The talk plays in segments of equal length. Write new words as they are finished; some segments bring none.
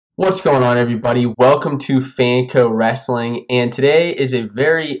What's going on, everybody? Welcome to Fanco Wrestling, and today is a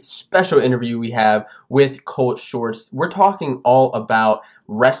very special interview we have with Colt Shorts. We're talking all about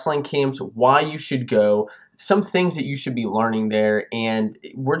wrestling camps, why you should go, some things that you should be learning there, and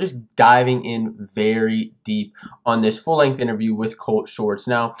we're just diving in very deep on this full-length interview with Colt Shorts.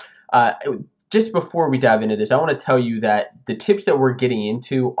 Now, just before we dive into this, I want to tell you that the tips that we're getting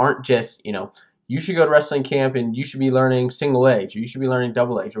into aren't just, you should go to wrestling camp and you should be learning single legs or you should be learning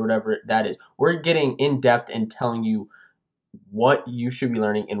double legs or whatever that is. We're getting in depth and telling you what you should be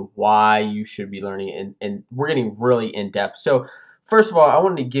learning and why you should be learning, and we're getting really in depth. So first of all, I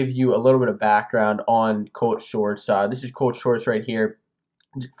wanted to give you a little bit of background on Colt Shorts. This is Colt Shorts right here.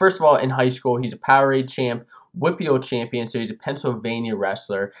 First of all, in high school, he's a Powerade champ, Whippeal champion, so he's a Pennsylvania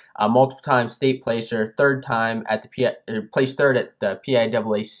wrestler, multiple-time state placer, third time at the placed third at the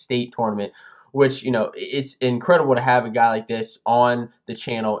PIAA state tournament, which, it's incredible to have a guy like this on the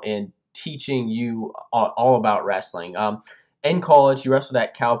channel and teaching you all about wrestling. In college, he wrestled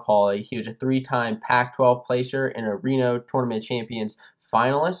at Cal Poly. He was a three-time Pac-12 placer and a Reno Tournament Champions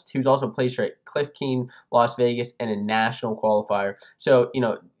finalist. He was also a placer at Cliff Keen, Las Vegas, and a national qualifier. So,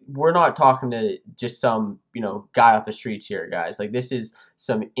 we're not talking to just some, guy off the streets here, guys. Like, this is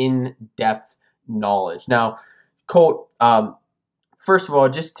some in-depth knowledge. Now, Colt, first of all,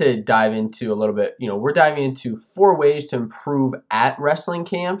 just to dive into a little bit, we're diving into 4 ways to improve at wrestling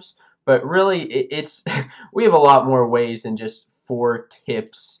camps, but really it's we have a lot more ways than just 4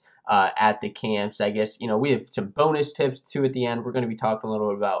 tips at the camps. I guess, we have some bonus tips too at the end. We're going to be talking a little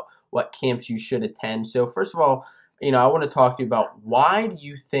bit about what camps you should attend. So first of all, I want to talk to you about why do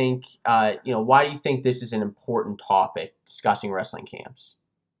you think this is an important topic, discussing wrestling camps?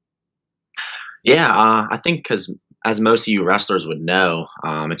 Yeah, I think because as most of you wrestlers would know,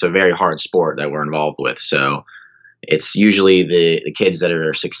 it's a very hard sport that we're involved with. So it's usually the kids that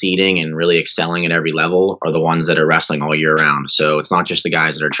are succeeding and really excelling at every level are the ones that are wrestling all year round. So it's not just the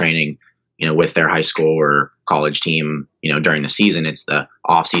guys that are training, with their high school or college team, during the season. It's the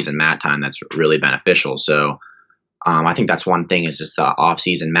off-season mat time that's really beneficial. So I think that's one thing, is just the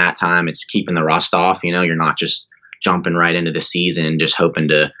off-season mat time. It's keeping the rust off. You're not just jumping right into the season and just hoping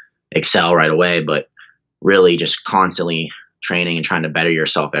to excel right away, but really just constantly training and trying to better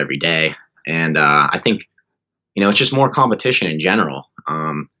yourself every day. And I think, it's just more competition in general.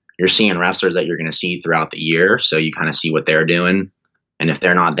 You're seeing wrestlers that you're going to see throughout the year, so you kind of see what they're doing. And if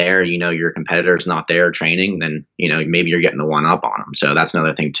they're not there, your competitor's not there training, then, maybe you're getting the one up on them. So that's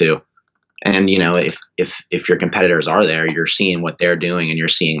another thing too. And, if your competitors are there, you're seeing what they're doing and you're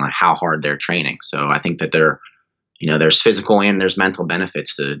seeing like how hard they're training. So I think that there's physical and there's mental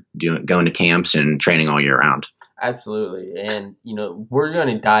benefits to going to camps and training all year round. Absolutely. And, we're going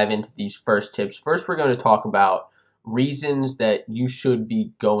to dive into these first tips. First, we're going to talk about reasons that you should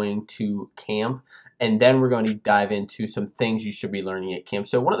be going to camp. And then we're going to dive into some things you should be learning at camp.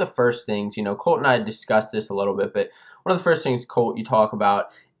 So one of the first things, Colt and I discussed this a little bit, but one of the first things, Colt, you talk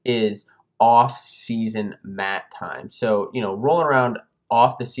about is off-season mat time. So, rolling around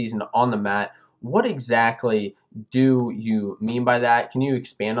off the season on the mat, what exactly do you mean by that? Can you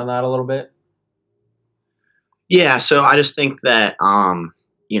expand on that a little bit? Yeah, so I just think that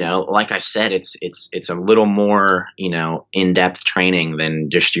like I said, it's a little more, in-depth training than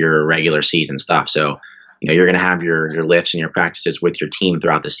just your regular season stuff. So, you're going to have your lifts and your practices with your team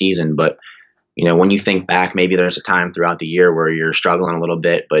throughout the season, but when you think back, maybe there's a time throughout the year where you're struggling a little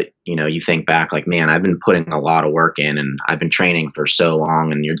bit, but, you think back like, man, I've been putting a lot of work in and I've been training for so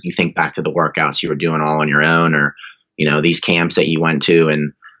long. And you think back to the workouts you were doing all on your own, or, these camps that you went to,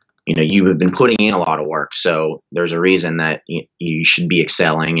 and, you have been putting in a lot of work. So there's a reason that you should be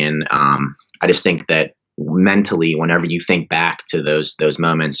excelling. And I just think that mentally, whenever you think back to those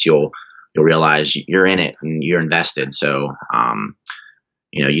moments, you'll realize you're in it and you're invested. So,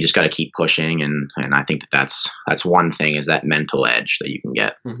 you just got to keep pushing, and I think that's one thing, is that mental edge that you can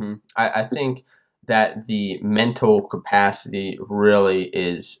get. Mm-hmm. I think that the mental capacity really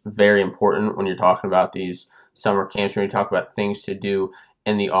is very important when you're talking about these summer camps, when you talk about things to do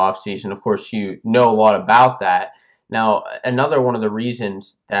in the off season. Of course, you know a lot about that. Now, another one of the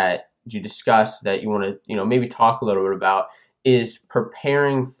reasons that you discussed that you want to, maybe talk a little bit about is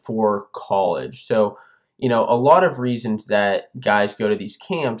preparing for college. So, a lot of reasons that guys go to these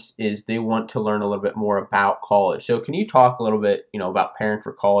camps is they want to learn a little bit more about college. So can you talk a little bit, about preparing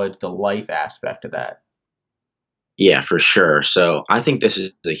for college, the life aspect of that? Yeah, for sure. So I think this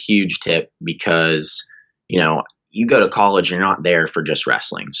is a huge tip because, you go to college, you're not there for just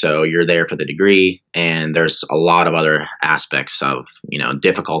wrestling. So you're there for the degree, and there's a lot of other aspects of,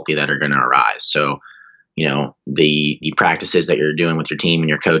 difficulty that are going to arise. So, the practices that you're doing with your team and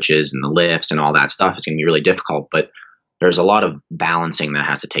your coaches and the lifts and all that stuff is going to be really difficult. But there's a lot of balancing that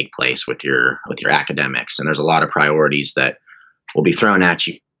has to take place with your academics, and there's a lot of priorities that will be thrown at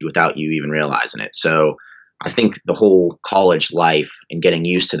you without you even realizing it. So I think the whole college life and getting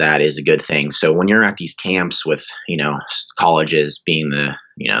used to that is a good thing. So when you're at these camps with, colleges being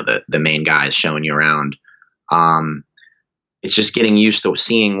the main guys showing you around, it's just getting used to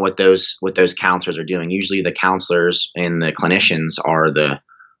seeing what those counselors are doing. Usually the counselors and the clinicians are the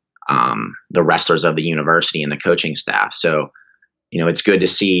wrestlers of the university and the coaching staff. So, it's good to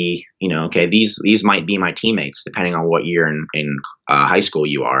see, okay, these might be my teammates depending on what year in high school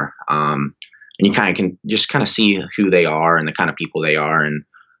you are. And you can just see who they are and the kind of people they are, and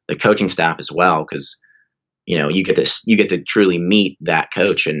the coaching staff as well. Cause you get to truly meet that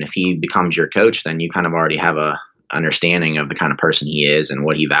coach. And if he becomes your coach, then you kind of already have a understanding of the kind of person he is and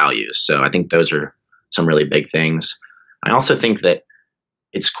what he values. So I think those are some really big things. I also think that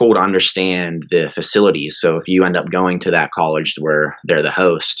it's cool to understand the facilities. So if you end up going to that college where they're the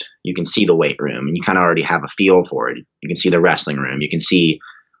host, you can see the weight room and you kind of already have a feel for it. You can see the wrestling room. You can see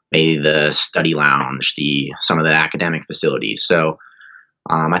maybe the study lounge, some of the academic facilities. So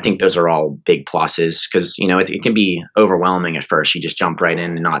I think those are all big pluses because, it can be overwhelming at first. You just jump right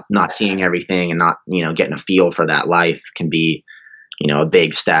in and not seeing everything and not, getting a feel for that life can be, a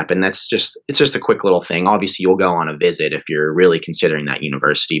big step. And it's just a quick little thing. Obviously you'll go on a visit if you're really considering that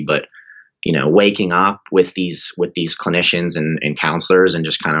university, but waking up with these clinicians and counselors and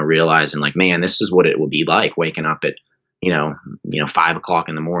just kind of realizing like, man, this is what it will be like waking up at, 5 o'clock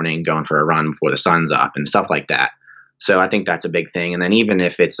in the morning, going for a run before the sun's up and stuff like that. So I think that's a big thing. And then even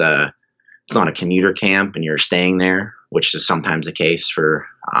if it's not a commuter camp and you're staying there, which is sometimes the case for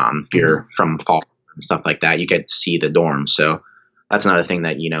if you're from fall and stuff like that, you get to see the dorms. So that's another thing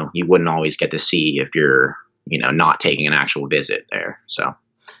that, you wouldn't always get to see if you're, not taking an actual visit there. So.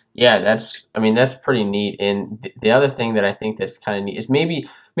 Yeah, that's pretty neat. And the other thing that I think that's kind of neat is maybe,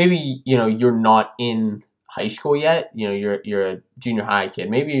 you're not in high school yet, you're a junior high kid,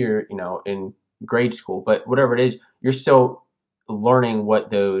 maybe you're, in grade school, but whatever it is, you're still learning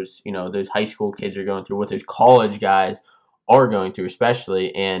what those high school kids are going through, what those college guys are going through,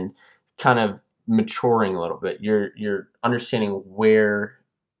 especially, and kind of maturing a little bit. You're understanding where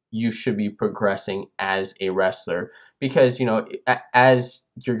you should be progressing as a wrestler because, as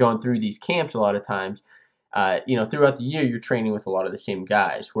you're going through these camps, a lot of times, throughout the year, you're training with a lot of the same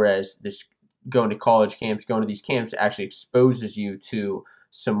guys, whereas going to these camps actually exposes you to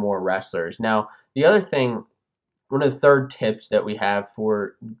some more wrestlers. Now, the other thing, one of the third tips that we have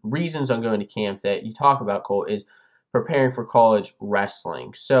for reasons on going to camp that you talk about, Colt, is preparing for college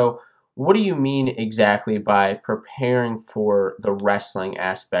wrestling. So what do you mean exactly by preparing for the wrestling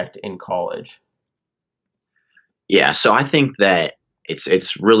aspect in college? Yeah, so I think that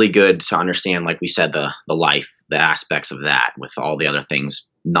it's really good to understand, like we said, the aspects of that with all the other things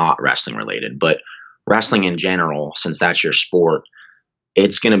not wrestling related. But wrestling in general, since that's your sport,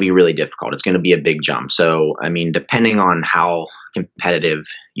 it's going to be really difficult. It's going to be a big jump. So, depending on how competitive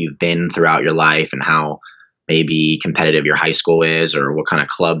you've been throughout your life and how maybe competitive your high school is or what kind of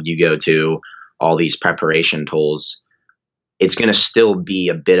club you go to, all these preparation tools, it's going to still be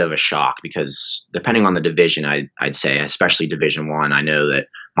a bit of a shock because depending on the division, I'd say, especially Division I, I know that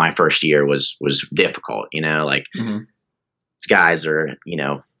my first year was difficult. These guys are,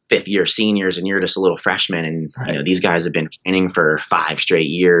 fifth year seniors and you're just a little freshman. And, Right. These guys have been training for 5 straight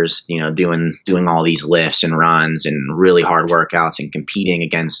years, doing all these lifts and runs and really hard workouts and competing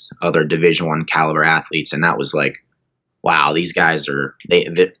against other Division I caliber athletes. And that was like, wow, these guys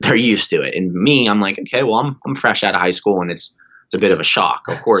they're used to it. And me, I'm like, okay, well, I'm fresh out of high school and it's a bit of a shock.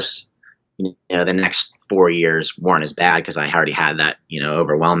 Of course, the next 4 years weren't as bad because I already had that,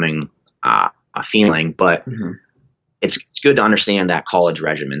 overwhelming feeling, but it's good to understand that college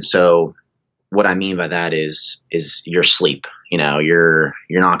regimen. So what I mean by that is your sleep. You're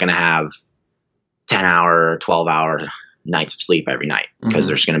not going to have 10-hour, 12-hour nights of sleep every night because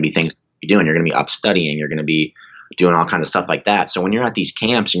there's going to be things you're doing. You're going to be up studying. You're going to be doing all kinds of stuff like that. So when you're at these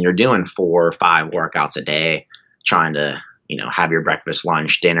camps and you're doing 4 or 5 workouts a day, trying to, have your breakfast,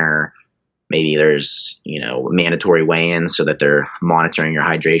 lunch, dinner, maybe there's, mandatory weigh-ins so that they're monitoring your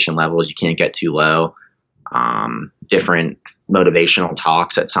hydration levels. You can't get too low. Different motivational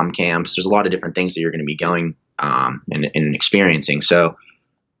talks at some camps. There's a lot of different things that you're going to be going and experiencing. So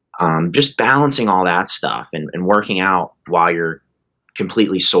just balancing all that stuff and working out while you're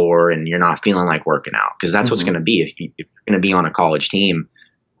completely sore and you're not feeling like working out, because that's what's going to be. If you're going to be on a college team,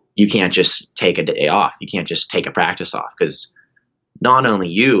 you can't just take a day off. You can't just take a practice off because not only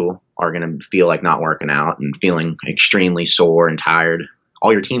you are going to feel like not working out and feeling extremely sore and tired,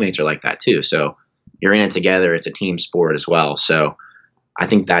 all your teammates are like that too. So you're in it together. It's a team sport as well. So I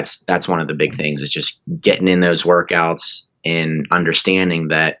think that's one of the big things is just getting in those workouts and understanding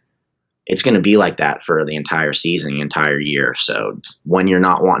that it's going to be like that for the entire season, the entire year. So when you're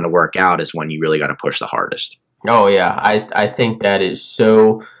not wanting to work out is when you really got to push the hardest. Oh yeah, I think that is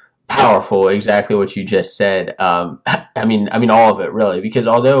so powerful. Exactly what you just said. I mean all of it really, because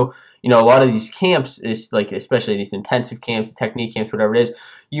although a lot of these camps is like, especially these intensive camps, technique camps, whatever it is,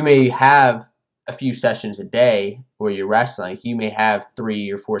 you may have a few sessions a day where you're wrestling. You may have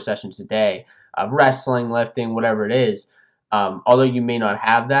 3 or 4 sessions a day of wrestling, lifting, whatever it is. Although you may not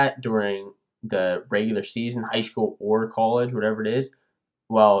have that during the regular season, high school or college, whatever it is,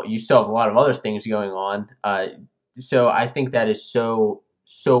 well, you still have a lot of other things going on. So I think that is so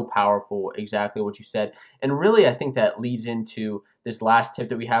powerful. Exactly what you said, and really, I think that leads into this last tip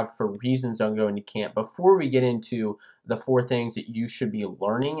that we have for reasons on going to camp. Before we get into the 4 things that you should be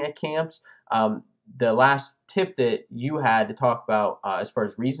learning at camps, the last tip that you had to talk about as far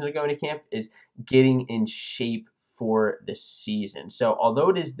as reasons of going to camp is getting in shape for the season. So although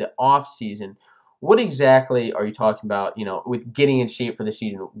it is the off season, what exactly are you talking about? With getting in shape for the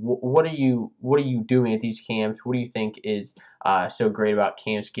season, what are you doing at these camps? What do you think is so great about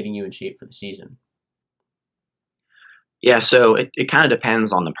camps getting you in shape for the season? Yeah, so it kind of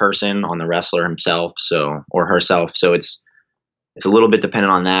depends on the person, on the wrestler himself, so or herself. So it's a little bit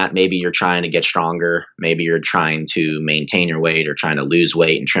dependent on that. Maybe you're trying to get stronger. Maybe you're trying to maintain your weight or trying to lose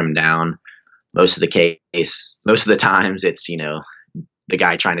weight and trim down. Most of the times, it's the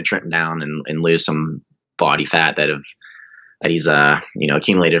guy trying to trim down and lose some body fat that he's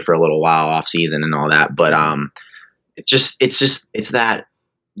accumulated for a little while off season and all that. But it's that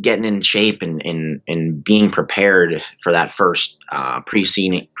getting in shape and being prepared for that first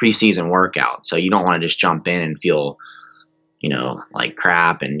preseason workout. So you don't want to just jump in and feel like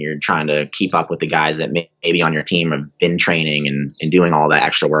crap, and you're trying to keep up with the guys that maybe on your team have been training and doing all the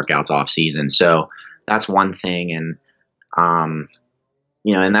extra workouts off season. So that's one thing. And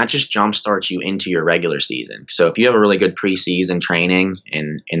that just jumpstarts you into your regular season. So if you have a really good preseason training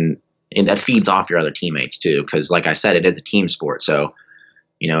and that feeds off your other teammates too, because like I said, it is a team sport. So,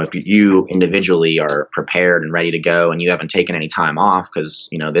 if you individually are prepared and ready to go and you haven't taken any time off because,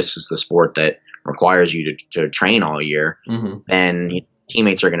 this is the sport that requires you to train all year, then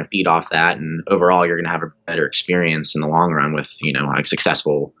teammates are going to feed off that. And overall, you're going to have a better experience in the long run with, a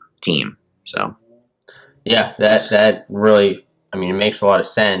successful team. So, Yeah, that really, it makes a lot of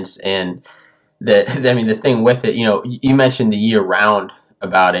sense. And the thing with it, you mentioned the year round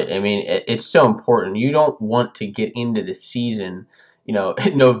about it. It's so important. You don't want to get into the season,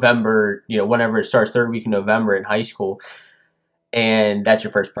 in November, whenever it starts, third week in November in high school, and that's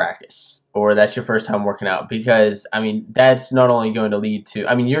your first practice or that's your first time working out, because that's not only going to lead to,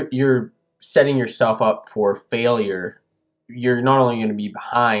 you're setting yourself up for failure. You're not only going to be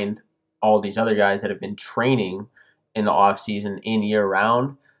behind all these other guys that have been training in the off season in year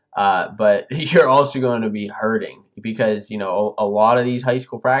round, but you're also going to be hurting because a lot of these high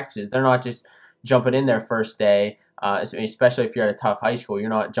school practices, they're not just jumping in their first day, especially if you're at a tough high school. You're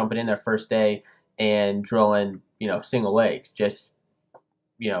not jumping in their first day and drilling single legs, just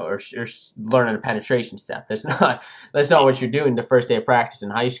or learning a penetration step. That's not what you're doing the first day of practice in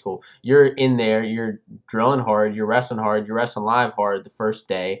high school. You're in there, you're drilling hard, you're wrestling live hard the first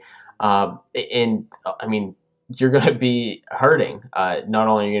day, and you're going to be hurting. Not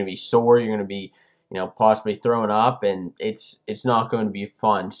only are you going to be sore, you're going to be possibly throwing up, and it's not going to be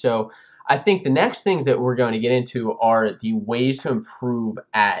fun. So I think the next things that we're going to get into are the ways to improve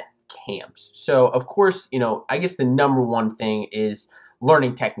at camps. So of course, I guess the number one thing is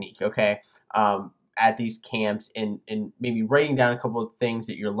learning technique, okay, at these camps, and maybe writing down a couple of things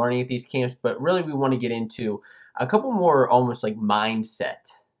that you're learning at these camps. But really, we want to get into a couple more almost like mindset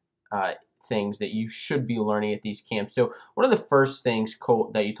things that you should be learning at these camps. So one of the first things,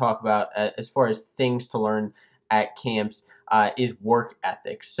 Colt, that you talk about as far as things to learn at camps is work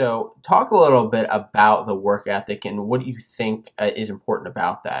ethic. So talk a little bit about the work ethic and what do you think is important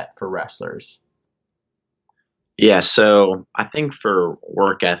about that for wrestlers? Yeah, so I think for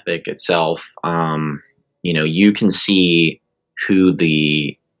work ethic itself, you can see who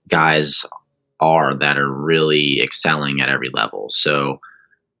the guys are that are really excelling at every level. So,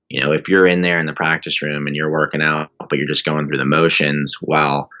 if you're in there in the practice room and you're working out, but you're just going through the motions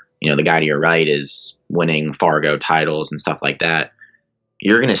while, the guy to your right is winning Fargo titles and stuff like that,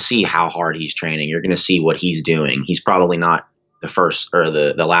 you're going to see how hard he's training. You're going to see what he's doing. He's probably not the first or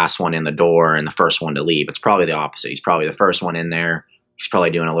the last one in the door and the first one to leave. It's probably the opposite. He's probably the first one in there, He's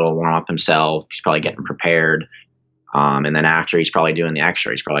probably doing a little warm up himself. He's probably getting prepared. And then after, he's probably doing the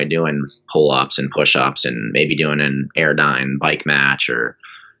extra. He's probably doing pull ups and push ups and maybe doing an airdyne bike match, or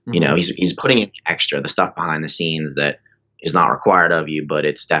he's putting in extra, the stuff behind the scenes that is not required of you, but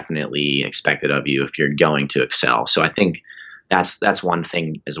it's definitely expected of you if you're going to excel. So I think that's one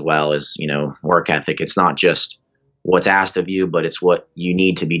thing as well, as work ethic. It's not just what's asked of you, but it's what you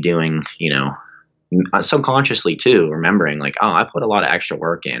need to be doing, subconsciously too, remembering like, oh, I put a lot of extra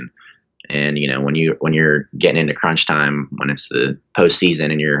work in. And when you're getting into crunch time, when it's the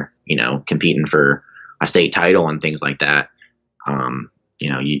postseason and you're competing for a state title and things like that,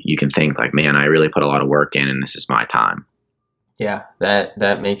 you can think like, man, I really put a lot of work in, and this is my time. Yeah,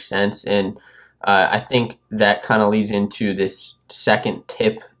 that makes sense, and I think that kind of leads into this second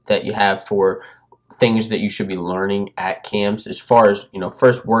tip that you have for things that you should be learning at camps, as far as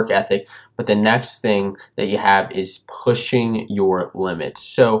first work ethic, but the next thing that you have is pushing your limits.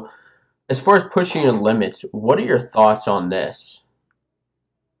 So as far as pushing your limits, what are your thoughts on this?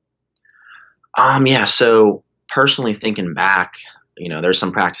 Yeah, so personally thinking back, there's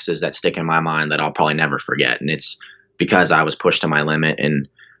some practices that stick in my mind that I'll probably never forget, and it's because I was pushed to my limit, and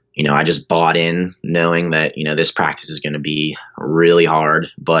I just bought in knowing that this practice is going to be really hard,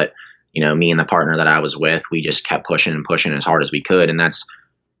 but me and the partner that I was with, we just kept pushing and pushing as hard as we could, and that's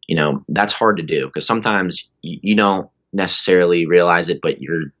hard to do, because sometimes you don't necessarily realize it, but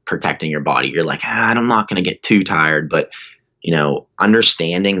you're protecting your body. You're like, I'm not going to get too tired, but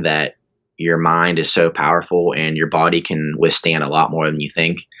understanding that your mind is so powerful and your body can withstand a lot more than you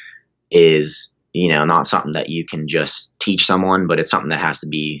think is not something that you can just teach someone, but it's something that has to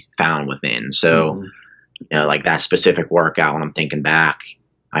be found within. So like that specific workout, when I'm thinking back,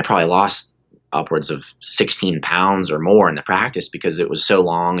 I probably lost upwards of 16 pounds or more in the practice because it was so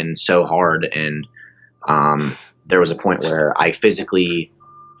long and so hard. And there was a point where I physically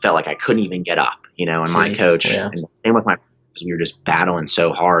felt like I couldn't even get up, and my coach, and same with we were just battling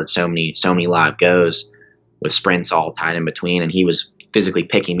so hard, so many live goes with sprints all tied in between. And he was physically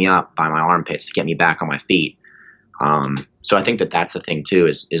picking me up by my armpits to get me back on my feet. So I think that's the thing too,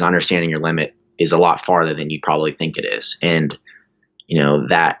 is understanding your limit is a lot farther than you probably think it is. And,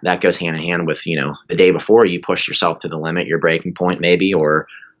 that goes hand in hand with, the day before you push yourself to the limit, your breaking point maybe, or,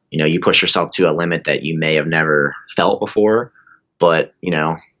 you push yourself to a limit that you may have never felt before, but,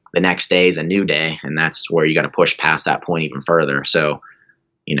 the next day is a new day, and that's where you got to push past that point even further. So,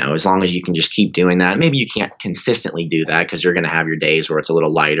 as long as you can just keep doing that, maybe you can't consistently do that because you're going to have your days where it's a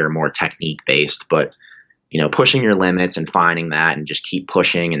little lighter, more technique based, but, pushing your limits and finding that and just keep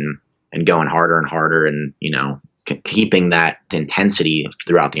pushing and going harder and harder, and, keeping that intensity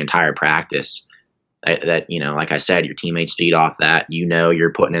throughout the entire practice. That like I said, your teammates feed off that.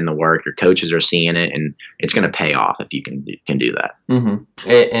 You're putting in the work. Your coaches are seeing it, and it's going to pay off if you can do that. Mm-hmm.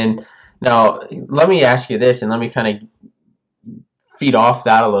 And now let me ask you this, and let me kind of feed off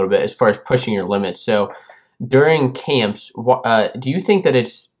that a little bit as far as pushing your limits. So during camps, do you think that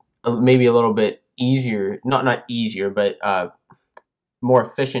it's maybe a little bit easier, not easier, but more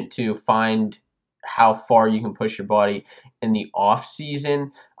efficient to find how far you can push your body in the off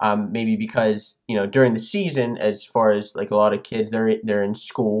season? Maybe because during the season, as far as like a lot of kids, they're in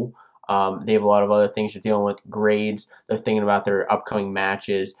school. They have a lot of other things they're dealing with, grades. They're thinking about their upcoming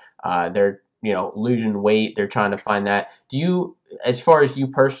matches. They're losing weight. They're trying to find that. Do you, as far as you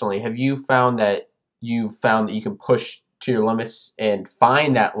personally, have you found that you can push to your limits and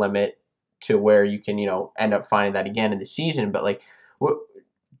find that limit to where you can end up finding that again in the season? But like, what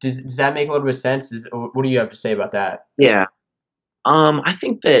does that make a little bit of sense? What do you have to say about that? Yeah. I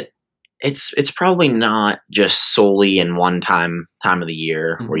think that it's probably not just solely in one time of the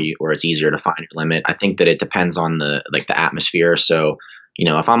year where it's easier to find your limit. I think that it depends on the atmosphere. So,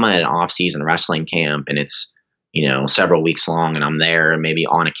 if I'm at an off-season wrestling camp and it's, several weeks long, and I'm there maybe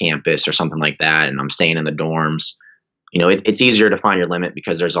on a campus or something like that, and I'm staying in the dorms, it's easier to find your limit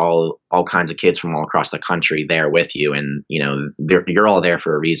because there's all kinds of kids from all across the country there with you, and you're all there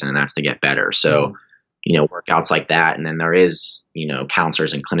for a reason, and that's to get better. So workouts like that, and then there is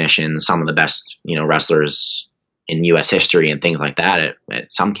counselors and clinicians, some of the best wrestlers in U.S. history and things like that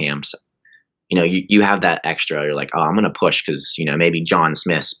at some camps. You have that extra. You're like, oh, I'm gonna push because maybe John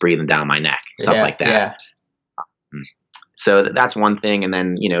Smith's breathing down my neck, stuff like that. Yeah. So that's one thing. And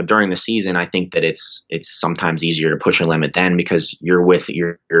then, during the season, I think that it's sometimes easier to push your limit then because you're with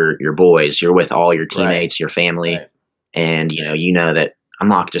your boys, you're with all your teammates, your family. Right. And, you know that I'm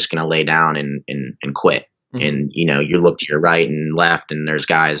not just going to lay down and quit. Mm-hmm. And, you look to your right and left, and there's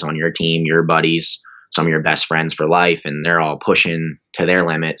guys on your team, your buddies, some of your best friends for life, and they're all pushing to their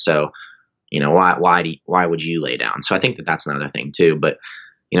limit. So, why would you lay down? So I think that that's another thing too. But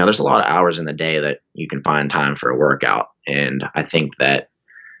there's a lot of hours in the day that you can find time for a workout, and I think that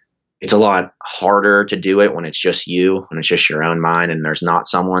it's a lot harder to do it when it's just you, when it's just your own mind, and there's not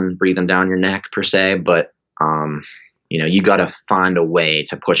someone breathing down your neck per se. But you got to find a way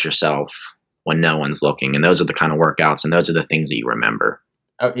to push yourself when no one's looking, and those are the kind of workouts, and those are the things that you remember.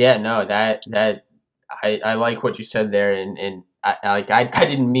 Oh yeah, no, that I like what you said there, and I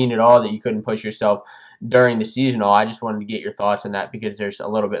didn't mean at all that you couldn't push yourself during the season. I just wanted to get your thoughts on that because there's a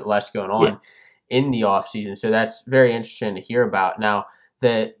little bit less going Yeah, on in the off season. So that's very interesting to hear about. Now,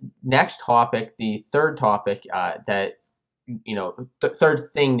 the next topic, the third topic, that the third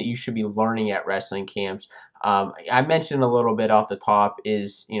thing that you should be learning at wrestling camps, I mentioned a little bit off the top,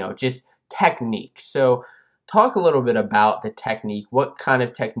 is just technique. So talk a little bit about the technique, what kind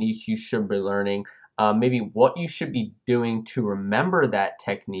of technique you should be learning, maybe what you should be doing to remember that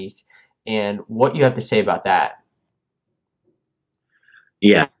technique, and what you have to say about that.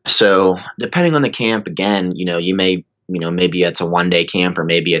 yeah. So depending on the camp, again, you may, maybe it's a 1 day camp or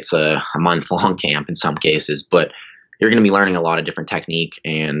maybe it's a month long camp in some cases, but you're going to be learning a lot of different technique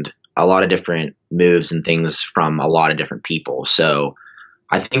and a lot of different moves and things from a lot of different people. So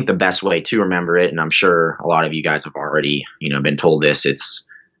I think the best way to remember it, and I'm sure a lot of you guys have already, been told this, it's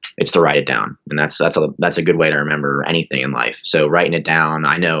to write it down, and that's a good way to remember anything in life. So writing it down,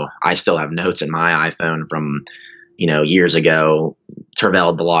 I know I still have notes in my iPhone from years ago,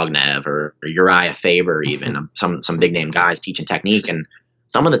 Tervel Delognev or Uriah Faber, even some big name guys teaching technique. And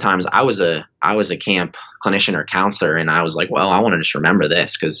some of the times I was a camp clinician or counselor, and I was like, well, I want to just remember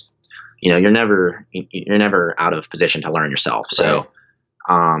this because you're never out of position to learn yourself. So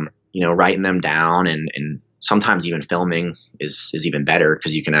writing them down and sometimes even filming is even better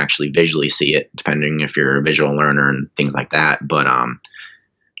because you can actually visually see it, depending if you're a visual learner and things like that. But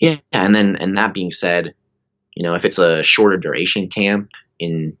yeah, and that being said, if it's a shorter duration camp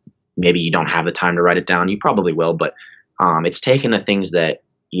and maybe you don't have the time to write it down, you probably will, but it's taking the things that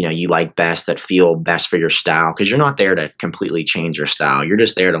you like best, that feel best for your style, because you're not there to completely change your style. You're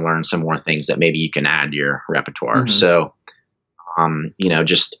just there to learn some more things that maybe you can add to your repertoire. Mm-hmm. So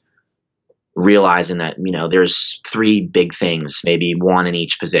just realizing that there's three big things, maybe one in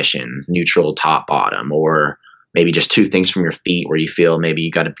each position, neutral, top, bottom, or maybe just two things from your feet where you feel maybe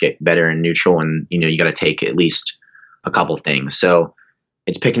you got to get better in neutral, and you got to take at least a couple things. So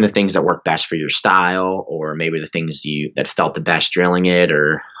it's picking the things that work best for your style, or maybe the things that felt the best drilling it,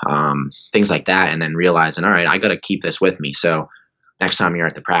 or things like that, and then realizing, all right, I got to keep this with me. So next time you're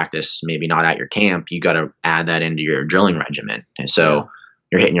at the practice, maybe not at your camp, you got to add that into your drilling regimen. And so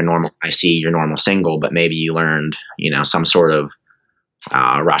you're hitting your normal IC, your normal single, but maybe you learned, some sort of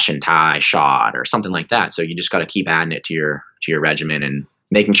Russian tie shot or something like that. So you just got to keep adding it to your regimen and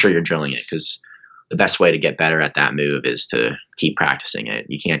making sure you're drilling it, because the best way to get better at that move is to keep practicing it.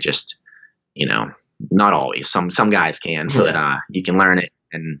 You can't just, not always. Some guys can, but you can learn it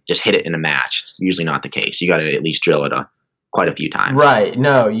and just hit it in a match. It's usually not the case. You got to at least drill it quite a few times. Right.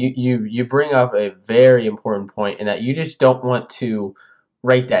 No, you bring up a very important point in that you just don't want to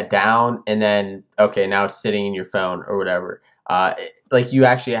write that down and then, okay, now it's sitting in your phone or whatever. Like you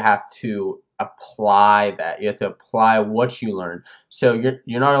actually have to apply that. You have to apply what you learn. So you're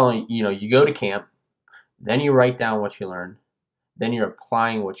not only, you go to camp, then you write down what you learned, then you're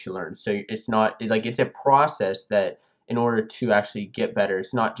applying what you learned. So it's not like, it's a process that in order to actually get better,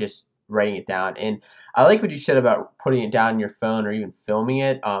 it's not just writing it down. And I like what you said about putting it down in your phone or even filming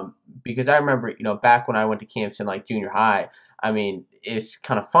it, because I remember, back when I went to camps in like junior high, I mean, it's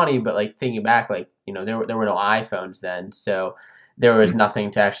kind of funny, but like thinking back, like, there were no iPhones then, so there was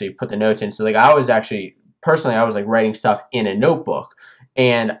nothing to actually put the notes in. So like I was actually, personally, I was like writing stuff in a notebook.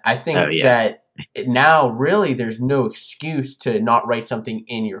 And I think that now really there's no excuse to not write something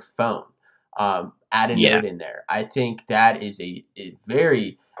in your phone. Add a note in there. I think that is a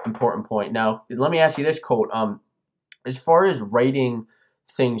very important point. Now, let me ask you this, Colt. As far as writing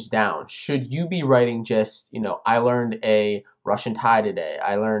things down, should you be writing just, I learned a Russian tie today,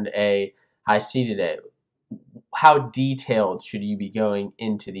 I learned a high C today? How detailed should you be going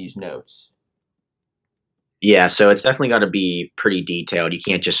into these notes? Yeah, so it's definitely got to be pretty detailed. You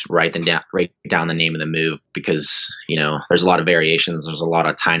can't just write down the name of the move, because there's a lot of variations. There's a lot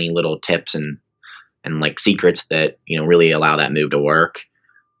of tiny little tips and like secrets that really allow that move to work.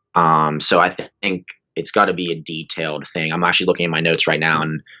 So I think it's got to be a detailed thing. I'm actually looking at my notes right now,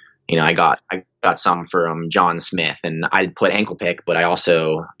 and I got some from John Smith, and I put ankle pick, but I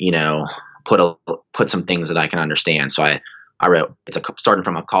also put some things that I can understand. So I wrote, it's starting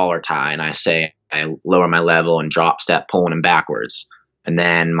from a collar tie, and I say I lower my level and drop step, pulling him backwards. and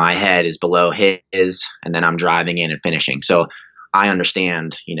then my head is below his, and then I'm driving in and finishing. So I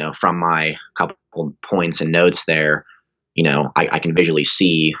understand, from my couple points and notes there, I can visually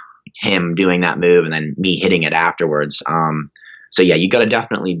see him doing that move and then me hitting it afterwards. So yeah, you got to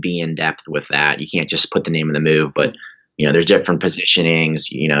definitely be in depth with that. You can't just put the name of the move, but there's different positionings.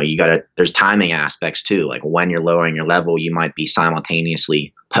 There's timing aspects too. Like when you're lowering your level, you might be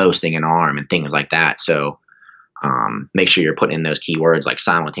simultaneously posting an arm and things like that. So make sure you're putting in those keywords like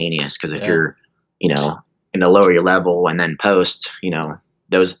simultaneous, because if you're, in the lower your level and then post,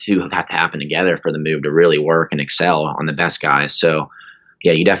 those two have to happen together for the move to really work and excel on the best guys. So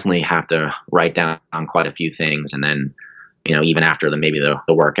yeah, you definitely have to write down quite a few things, and then even after the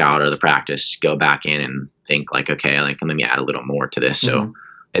workout or the practice, go back in and think like, okay, like let me add a little more to this. Mm-hmm. So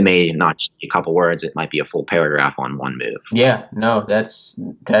it may not just be a couple words; it might be a full paragraph on one move. Yeah, no, that's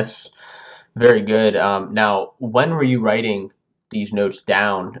very good. Now, when were you writing these notes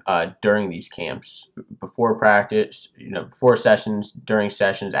down during these camps? Before practice, before sessions, during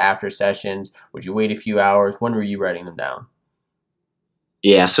sessions, after sessions? Would you wait a few hours? When were you writing them down?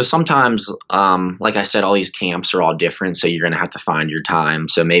 Yeah, so sometimes, like I said, all these camps are all different, so you're going to have to find your time.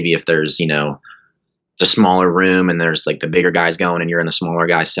 So maybe if there's, it's a smaller room and there's like the bigger guys going and you're in the smaller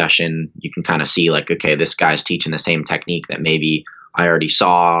guys session, you can kind of see like, okay, this guy's teaching the same technique that maybe I already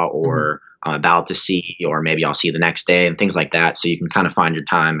saw or I'm about to see, or maybe I'll see the next day and things like that. So you can kind of find your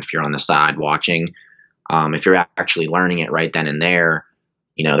time if you're on the side watching. If you're actually learning it right then and there,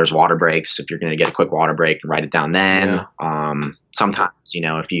 there's water breaks. If you're going to get a quick water break, write it down then. Yeah. Sometimes,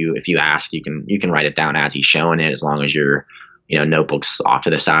 if you ask, you can write it down as he's showing it, as long as your, notebook's off to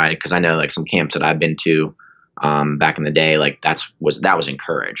the side. Because I know like some camps that I've been to back in the day, like that was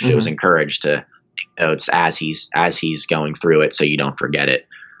encouraged. Mm-hmm. It was encouraged to take notes as he's going through it, so you don't forget it.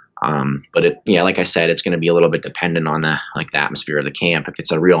 But like I said, it's going to be a little bit dependent on the atmosphere of the camp. If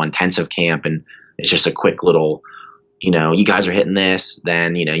it's a real intensive camp and it's just a quick little, you guys are hitting this,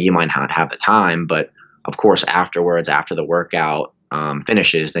 then, you might not have the time. But of course, afterwards, after the workout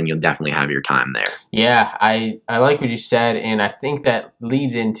finishes, then you'll definitely have your time there. Yeah, I like what you said. And I think that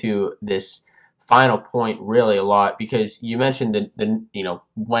leads into this final point really a lot, because you mentioned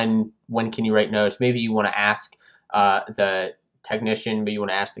when can you write notes? Maybe you want to ask the technician, but you want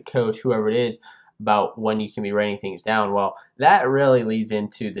to ask the coach, whoever it is, about when you can be writing things down. Well, that really leads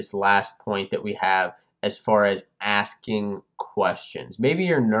into this last point that we have, as far as asking questions. Maybe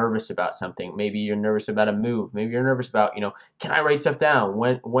you're nervous about something. Maybe you're nervous about a move. Maybe you're nervous about, can I write stuff down?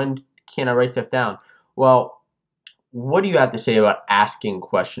 When can I write stuff down? Well, what do you have to say about asking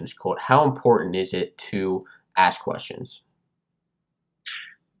questions, Colt? How important is it to ask questions?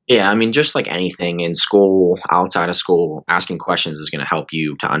 Yeah, I mean, just like anything in school, outside of school, asking questions is going to help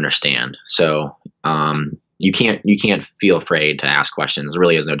you to understand. So you can't feel afraid to ask questions. There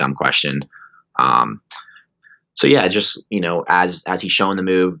really is no dumb question. So yeah, just, as he's showing the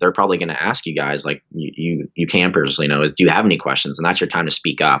move, they're probably going to ask you guys, like you campers, do you have any questions? And that's your time to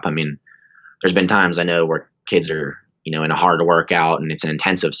speak up. I mean, there's been times I know where kids are, in a hard workout and it's an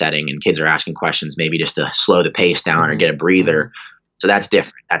intensive setting and kids are asking questions, maybe just to slow the pace down or get a breather. So that's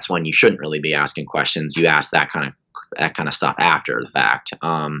different. That's when you shouldn't really be asking questions. You ask that kind of stuff after the fact.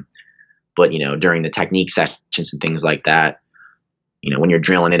 But during the technique sessions and things like that, when you're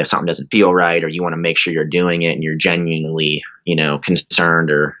drilling it, if something doesn't feel right or you want to make sure you're doing it and you're genuinely,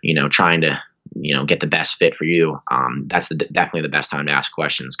 concerned or, trying to, get the best fit for you, that's definitely the best time to ask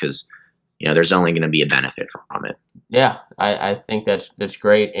questions, because, there's only going to be a benefit from it. Yeah, I think that's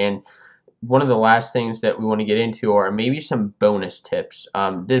great. And one of the last things that we want to get into are maybe some bonus tips.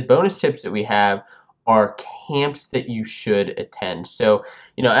 The bonus tips that we have are camps that you should attend. So,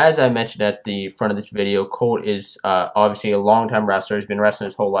 as I mentioned at the front of this video, Colt is obviously a longtime wrestler. He's been wrestling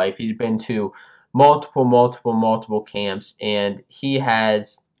his whole life. He's been to multiple camps, and he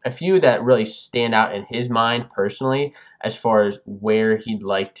has a few that really stand out in his mind personally as far as where he'd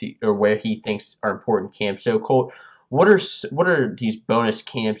like to, or where he thinks are important camps. So, Colt, what are these bonus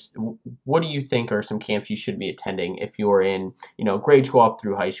camps? What do you think are some camps you should be attending if you're in, grade school up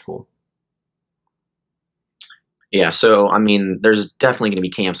through high school? Yeah, so I mean, there's definitely going to be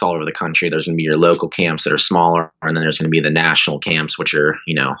camps all over the country. There's going to be your local camps that are smaller, and then there's going to be the national camps, which are,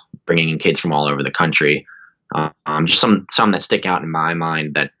 bringing in kids from all over the country. Just some that stick out in my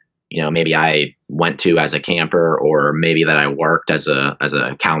mind that, maybe I went to as a camper, or maybe that I worked as a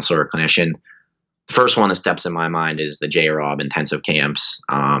counselor or clinician. The first one that steps in my mind is the J-Rob intensive camps.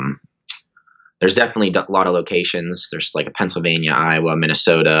 There's definitely a lot of locations. There's like a Pennsylvania, Iowa,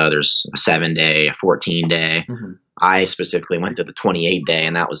 Minnesota. There's a 7-day, a 14-day. Mm-hmm. I specifically went to the 28-day,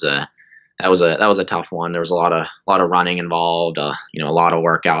 and that was a that was a tough one. There was a lot of running involved, a lot of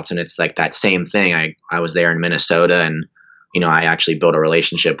workouts, and it's like that same thing. I was there in Minnesota, and I actually built a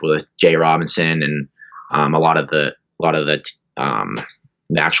relationship with Jay Robinson and a lot of the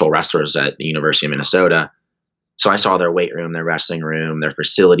actual wrestlers at the University of Minnesota. So I saw their weight room, their wrestling room, their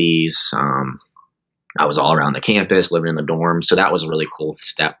facilities. I was all around the campus, living in the dorms, so that was a really cool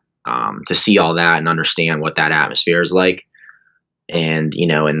step to see all that and understand what that atmosphere is like. And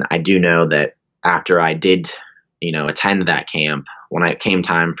I do know that after I did, attend that camp, when it came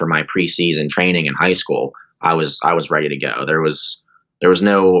time for my preseason training in high school, I was ready to go. There was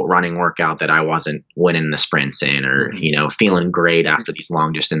no running workout that I wasn't winning the sprints in, or feeling great after these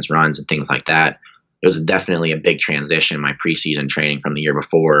long distance runs and things like that. It was definitely a big transition in my preseason training from the year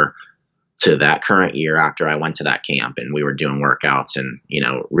before to that current year after I went to that camp, and we were doing workouts and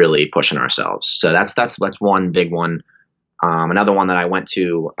really pushing ourselves. So that's one big one. Another one that I went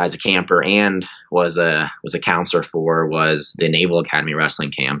to as a camper and was a counselor for was the Naval Academy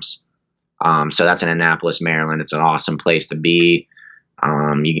wrestling camps. So that's in Annapolis, Maryland. It's an awesome place to be.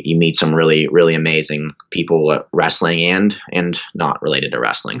 You meet some really, really amazing people at wrestling and not related to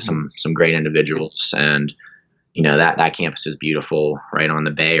wrestling. Some great individuals, and that campus is beautiful, right on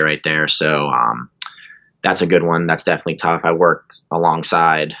the bay, right there. So that's a good one. That's definitely tough. I worked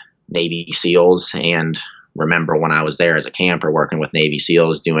alongside Navy SEALs, and remember when I was there as a camper working with Navy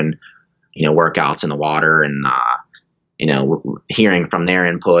SEALs, doing workouts in the water, and hearing from their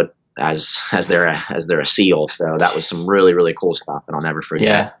input as they're a SEAL. So that was some really, really cool stuff that I'll never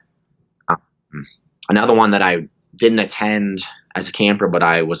forget. Yeah. Another one that I didn't attend as a camper, but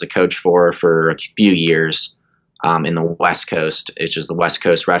I was a coach for a few years in the West Coast, which is the West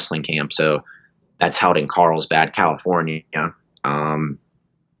Coast Wrestling Camp. So that's held in Carlsbad, California.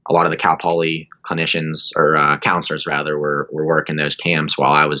 A lot of the Cal Poly clinicians, or counselors rather, were working those camps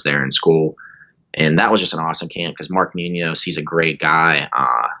while I was there in school. And that was just an awesome camp because Mark Munoz, he's a great guy.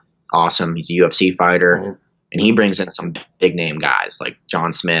 Awesome. He's a UFC fighter. Mm-hmm. And he brings in some big name guys like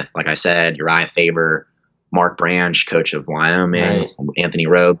John Smith, like I said, Uriah Faber, Mark Branch, coach of Wyoming, Right. Anthony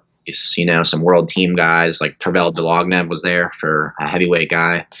Rowe, some world team guys like Tervel Delognev was there for a heavyweight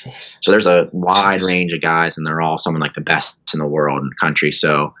guy. Jeez. So there's a wide range of guys, and they're all some of like the best in the world and country.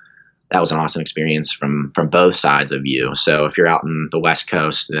 So that was an awesome experience from both sides of you. So if you're out in the West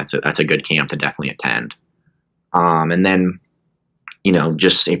Coast, that's a good camp to definitely attend. And then,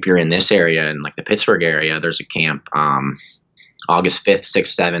 just if you're in this area, in like the Pittsburgh area, there's a camp, August 5th,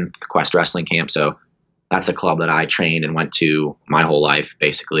 6th, 7th, Quest Wrestling Camp. So that's a club that I trained and went to my whole life,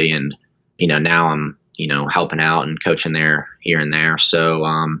 basically. And, now I'm, helping out and coaching there here and there. So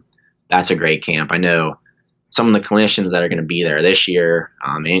that's a great camp. I know some of the clinicians that are going to be there this year,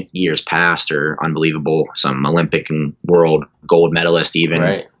 and years past, are unbelievable. Some Olympic and world gold medalists even.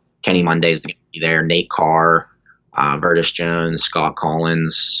 Right. Kenny Monday's going to be there. Nate Carr, Vertus Jones, Scott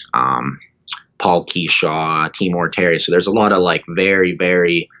Collins, Paul Keyshaw, Timor Terry. So there's a lot of like very,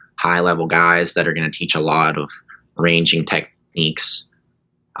 very high level guys that are going to teach a lot of ranging techniques.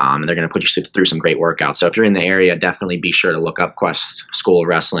 And they're going to put you through some great workouts. So if you're in the area, definitely be sure to look up Quest School of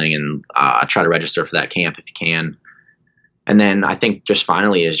Wrestling and try to register for that camp if you can. And then I think just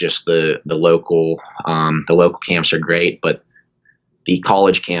finally is just the local camps are great, but the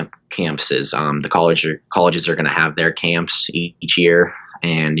college campuses, the colleges are going to have their camps each year,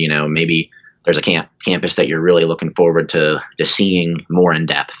 and maybe there's a campus that you're really looking forward to seeing more in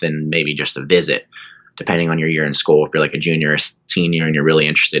depth than maybe just a visit, depending on your year in school. If you're like a junior or senior and you're really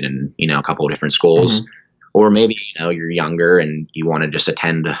interested in a couple of different schools, or maybe you're younger and you want to just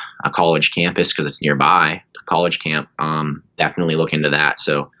attend a college campus because it's nearby, a college camp, definitely look into that.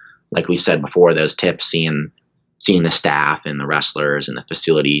 So like we said before, those tips, seeing the staff and the wrestlers and the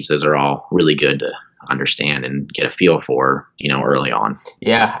facilities, those are all really good to understand and get a feel for, early on.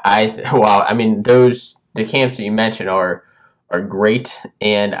 Yeah, I mean, the camps that you mentioned are great,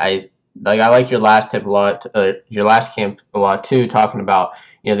 and I like your last tip a lot, your last camp a lot too, talking about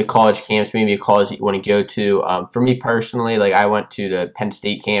the college camps, maybe a college that you want to go to. For me personally, like I went to the Penn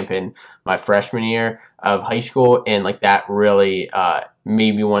State camp in my freshman year of high school, and like that really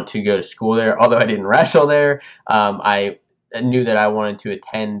made me want to go to school there. Although I didn't wrestle there, I knew that I wanted to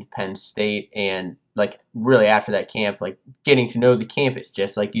attend Penn State, and like really after that camp, like getting to know the campus,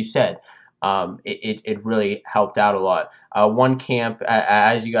 just like you said, it really helped out a lot. One camp,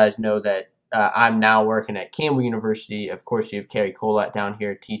 as you guys know, that I'm now working at Campbell University. Of course, you have Kerry Colette down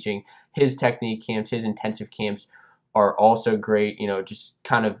here teaching his technique camps. His intensive camps are also great. Just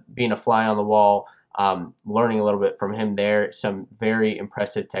kind of being a fly on the wall, learning a little bit from him there. Some very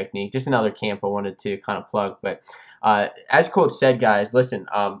impressive technique. Just another camp I wanted to kind of plug. But as Coach said, guys, listen,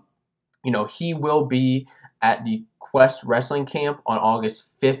 he will be at the Quest Wrestling Camp on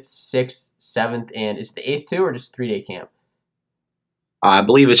August 5th, 6th, 7th, and is it the 8th too, or just 3-day camp? I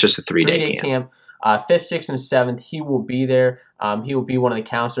believe it's just a 3-day Three-day camp. camp, 5th, 6th, and 7th. He will be there. He will be one of the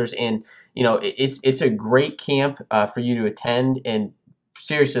counselors, and it's a great camp for you to attend. And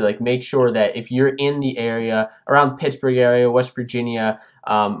seriously, like, make sure that if you're in the area around Pittsburgh area, West Virginia,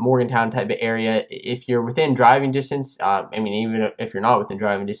 Morgantown type of area, if you're within driving distance, I mean, even if you're not within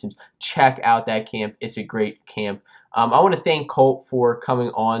driving distance, check out that camp. It's a great camp. I want to thank Colt for coming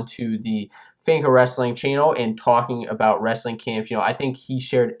on to the Fanco Wrestling channel and talking about wrestling camps. I think he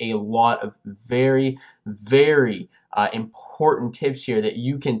shared a lot of very, very important tips here that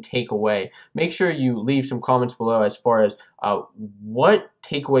you can take away. Make sure you leave some comments below as far as what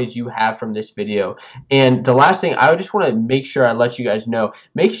takeaways you have from this video. And the last thing, I just want to make sure I let you guys know,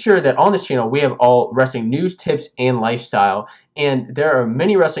 make sure that on this channel we have all wrestling news, tips, and lifestyle. And there are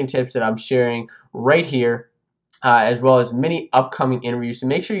many wrestling tips that I'm sharing right here, as well as many upcoming interviews. So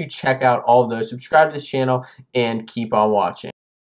make sure you check out all of those. Subscribe to this channel and keep on watching.